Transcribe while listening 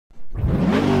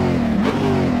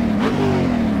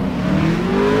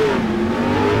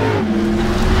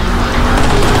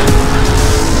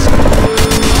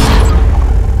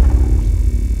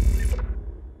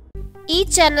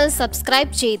Channel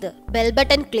subscribe ചെയ്ത് bell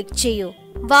button click ചെയ്യൂ.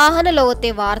 വാഹന ലോകത്തെ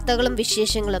വാർത്തകളും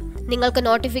വിശേഷങ്ങളും നിങ്ങൾക്ക്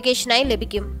നോട്ടിഫിക്കേഷനായി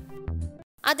ലഭിക്കും.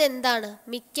 അതെന്താണ്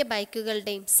മിക്ക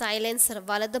ബൈക്കുകളുടെയും സൈലൻസർ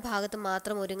വലത് ഭാഗത്ത്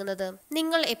മാത്രം ഒരുങ്ങുന്നത്?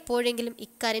 നിങ്ങൾ എപ്പോഴെങ്കിലും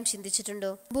ഇക്കാര്യം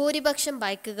ചിന്തിച്ചിട്ടുണ്ടോ? ഭൂരിപക്ഷം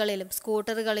ബൈക്കുകളിലും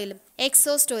സ്കൂട്ടറുകളിലും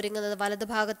എക്സോസ്റ്റ് ഒരുങ്ങുന്നത് വലത്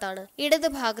ഭാഗത്താണ്. ഇടത്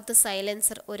ഭാഗത്ത്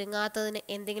സൈലൻസർ ഒരുങ്ങാത്തതിന്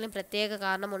എന്തെങ്കിലും പ്രത്യേക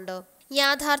കാരണമുണ്ടോ?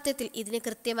 യാഥാർത്ഥ്യത്തിൽ ഇതിന്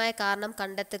കൃത്യമായ കാരണം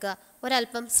കണ്ടെത്തുക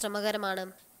ഒരൽപ്പം ശ്രമകരമാണ്.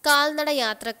 കാൽനട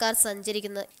യാത്രക്കാർ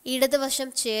സഞ്ചരിക്കുന്ന ഇടതുവശം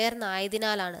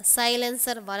ചേർന്നായതിനാലാണ്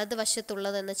സൈലൻസർ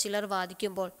വലതുവശത്തുള്ളതെന്ന് ചിലർ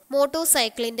വാദിക്കുമ്പോൾ, മോട്ടോർ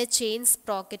സൈക്കിളിന്റെ ചെയിൻ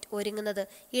സ്പ്രോക്കറ്റ് ഒരുങ്ങുന്നത്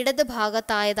ഇടത്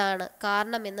ഭാഗത്തായതാണ്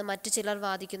കാരണമെന്ന് മറ്റു ചിലർ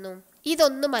വാദിക്കുന്നു.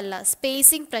 ഇതൊന്നുമല്ല,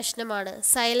 സ്പേസിംഗ് പ്രശ്നമാണ്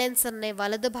സൈലൻസറിനെ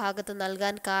വലത് ഭാഗത്ത്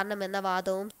നൽകാൻ കാരണമെന്ന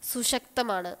വാദവും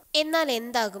സുശക്തമാണ്. എന്നാൽ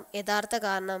എന്താകും യഥാർത്ഥ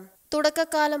കാരണം?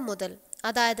 തുടക്കകാലം മുതൽ,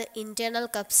 അതായത് ഇന്റേണൽ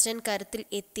കബ്സ്റ്റൻ കരുത്തിൽ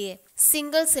എത്തിയ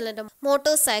സിംഗിൾ സിലിണ്ടർ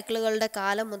മോട്ടോർ സൈക്കിളുകളുടെ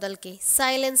കാലം മുതൽക്കേ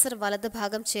സൈലൻസർ വലത്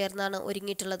ഭാഗം ചേർന്നാണ്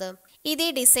ഒരുങ്ങിയിട്ടുള്ളത്. ഇതേ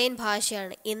ഡിസൈൻ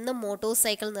ഭാഷയാണ് ഇന്നും മോട്ടോർ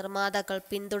സൈക്കിൾ നിർമ്മാതാക്കൾ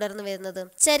പിന്തുടർന്നു വരുന്നത്.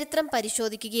 ചരിത്രം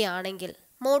പരിശോധിക്കുകയാണെങ്കിൽ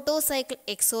മോട്ടോർ സൈക്കിൾ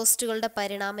എക്സോസ്റ്റുകളുടെ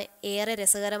പരിണാമം ഏറെ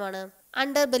രസകരമാണ്.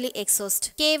 അണ്ടർബെല്ലി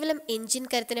എക്സോസ്റ്റ് കേവലം എഞ്ചിൻ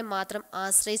കരുത്തിനെ മാത്രം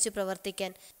ആശ്രയിച്ച്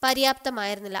പ്രവർത്തിക്കാൻ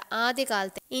പര്യാപ്തമായിരുന്നില്ല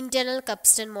ആദ്യകാലത്തെ ഇന്റേണൽ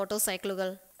കബ്സ്റ്റൻ മോട്ടോർ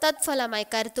സൈക്കിളുകൾ. തത്ഫലമായി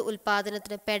കരുത്ത്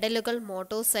ഉൽപാദനത്തിന് പെഡലുകൾ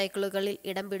മോട്ടോർ സൈക്കിളുകളിൽ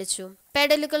ഇടം പിടിച്ചു.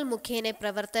 പെഡലുകൾ മുഖേന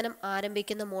പ്രവർത്തനം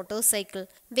ആരംഭിക്കുന്ന മോട്ടോർ സൈക്കിൾ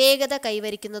വേഗത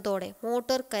കൈവരിക്കുന്നതോടെ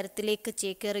മോട്ടോർ കരുത്തിലേക്ക്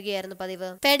ചേക്കേറുകയായിരുന്നു പതിവ്.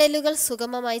 പെഡലുകൾ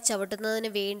സുഗമമായി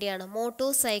ചവിട്ടുന്നതിന് വേണ്ടിയാണ്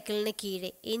മോട്ടോർ സൈക്കിളിന്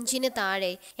കീഴെ എഞ്ചിന്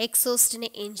താഴെ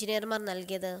എക്സോസ്റ്റിന് എഞ്ചിനീയർമാർ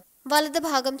നൽകിയത്. വലത്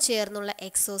ഭാഗം ചേർന്നുള്ള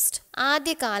എക്സോസ്റ്റ്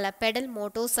ആദ്യകാല പെഡൽ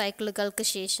മോട്ടോർ സൈക്കിളുകൾക്ക്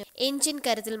ശേഷം എഞ്ചിൻ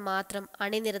കരുത്തിൽ മാത്രം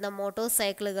അണിനിരുന്ന മോട്ടോർ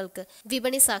സൈക്കിളുകൾക്ക്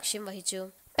വിപണി സാക്ഷ്യം വഹിച്ചു.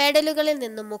 പെഡലുകളിൽ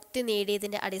നിന്നും മുക്തി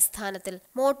നേടിയതിന്റെ അടിസ്ഥാനത്തിൽ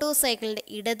മോട്ടോർ സൈക്കിളിന്റെ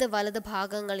ഇടത് വലത്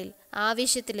ഭാഗങ്ങളിൽ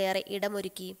ആവശ്യത്തിലേറെ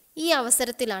ഇടമൊരുക്കി. ഈ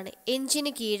അവസരത്തിലാണ്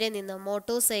എഞ്ചിന് കീഴെ നിന്ന്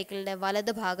മോട്ടോർ സൈക്കിളിന്റെ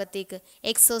വലത് ഭാഗത്തേക്ക്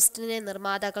എക്സോസ്റ്റിനെ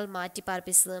നിർമ്മാതാക്കൾ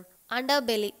മാറ്റിപ്പാർപ്പിച്ചത്.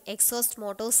 അണ്ടർബെല്ലി എക്സോസ്റ്റ്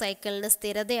മോട്ടോർ സൈക്കിളിന്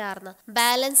സ്ഥിരതയാർന്ന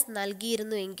ബാലൻസ്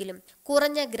നൽകിയിരുന്നുവെങ്കിലും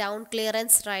കുറഞ്ഞ ഗ്രൗണ്ട്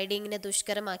ക്ലിയറൻസ് റൈഡിങ്ങിനെ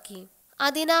ദുഷ്കരമാക്കി.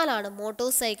 അതിനാലാണ് മോട്ടോർ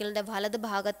സൈക്കിളിന്റെ വലത്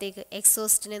ഭാഗത്തേക്ക്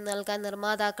എക്സോസ്റ്റിനെ നൽകാൻ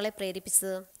നിർമ്മാതാക്കളെ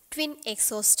പ്രേരിപ്പിച്ചത്. ട്വിൻ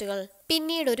എക്സോസ്റ്റുകൾ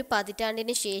പിന്നീട് ഒരു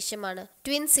പതിറ്റാണ്ടിന് ശേഷമാണ്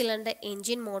ട്വിൻ സിലിണ്ടർ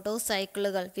എഞ്ചിൻ മോട്ടോർ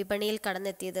സൈക്കിളുകൾ വിപണിയിൽ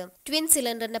കടന്നെത്തിയത്. ട്വിൻ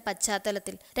സിലിണ്ടറിന്റെ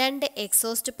പശ്ചാത്തലത്തിൽ 2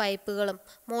 എക്സോസ്റ്റ് പൈപ്പുകളും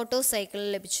മോട്ടോർ സൈക്കിളിൽ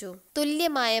ലഭിച്ചു.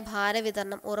 തുല്യമായ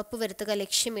ഭാരവിതരണം ഉറപ്പുവരുത്തുക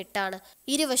ലക്ഷ്യമിട്ടാണ്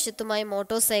ഇരുവശത്തുമായി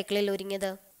മോട്ടോർ സൈക്കിളിൽ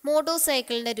ഒരുങ്ങിയത്. മോട്ടോർ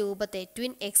സൈക്കിളിന്റെ രൂപത്തെ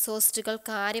ട്വിൻ എക്സോസ്റ്റുകൾ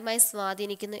കാര്യമായി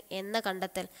സ്വാധീനിക്കുന്നു എന്ന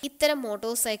കണ്ടെത്തൽ ഇത്തരം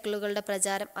മോട്ടോർ സൈക്കിളുകളുടെ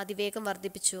പ്രചാരം അതിവേഗം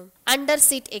വർദ്ധിപ്പിച്ചു. Under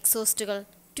seat എക്സോസ്റ്റുകൾ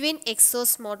twin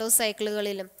exhaust motor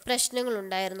സൈക്കിളുകളിലും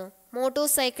പ്രശ്നങ്ങളുണ്ടായിരുന്നു. Motor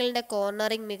സൈക്കിളിന്റെ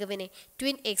കോർണറിംഗ് മികവിനെ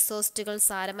ട്വിൻ എക്സോസ്റ്റുകൾ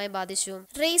സാരമായി ബാധിച്ചു.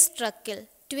 റേസ് ട്രക്കിൽ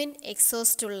ട്വിൻ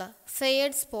എക്സോസ്റ്റുള്ള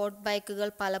ഫെയർഡ് സ്പോർട്ട് ബൈക്കുകൾ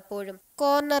പലപ്പോഴും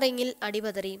കോർണറിംഗിൽ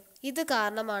അടിപതറി. ഇത്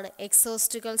കാരണമാണ്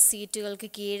എക്സോസ്റ്റുകൾ സീറ്റുകൾക്ക്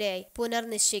കീഴെയായി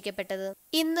പുനർനിശ്ചയിക്കപ്പെട്ടത്.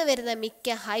 ഇന്ന് വരുന്ന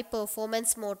മിക്ക high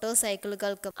performance motor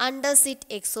സൈക്കിളുകൾക്കും under seat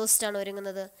exhaust ആണ്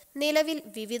ഒരുങ്ങുന്നത്. നിലവിൽ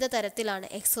വിവിധ തരത്തിലാണ്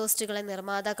എക്സോസ്റ്റുകളെ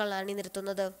നിർമ്മാതാക്കൾ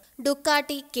അണിനിരത്തുന്നത്.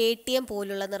 ഡുക്കാട്ടി, KTM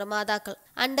പോലുള്ള നിർമ്മാതാക്കൾ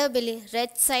അണ്ടർബെല്ലി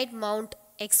റെഡ് സൈഡ് മൗണ്ട്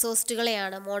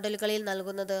എക്സോസ്റ്റുകളെയാണ് മോഡലുകളിൽ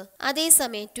നൽകുന്നത്.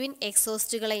 അതേസമയം twin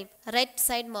എക്സോസ്റ്റുകളെയും red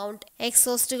side mount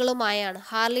എക്സോസ്റ്റുകളുമായാണ്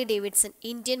Harley Davidson,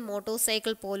 Indian motor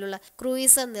cycle പോലുള്ള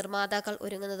ക്രൂയിസർ നിർമ്മാതാക്കൾ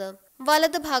ഒരുങ്ങുന്നത്.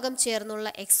 വലത് ഭാഗം ചേർന്നുള്ള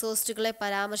എക്സോസ്റ്റുകളെ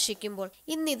പരാമർശിക്കുമ്പോൾ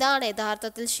ഇന്നിതാണ്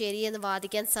യഥാർത്ഥത്തിൽ ശരിയെന്ന്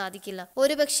വാദിക്കാൻ സാധിക്കില്ല.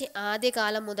 ഒരുപക്ഷെ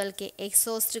ആദ്യകാലം മുതൽക്കേ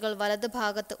എക്സോസ്റ്റുകൾ വലത്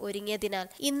ഭാഗത്ത് ഒരുങ്ങിയതിനാൽ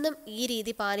ഇന്നും ഈ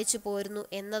രീതി പാലിച്ചു പോരുന്നു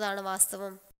എന്നതാണ്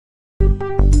വാസ്തവം.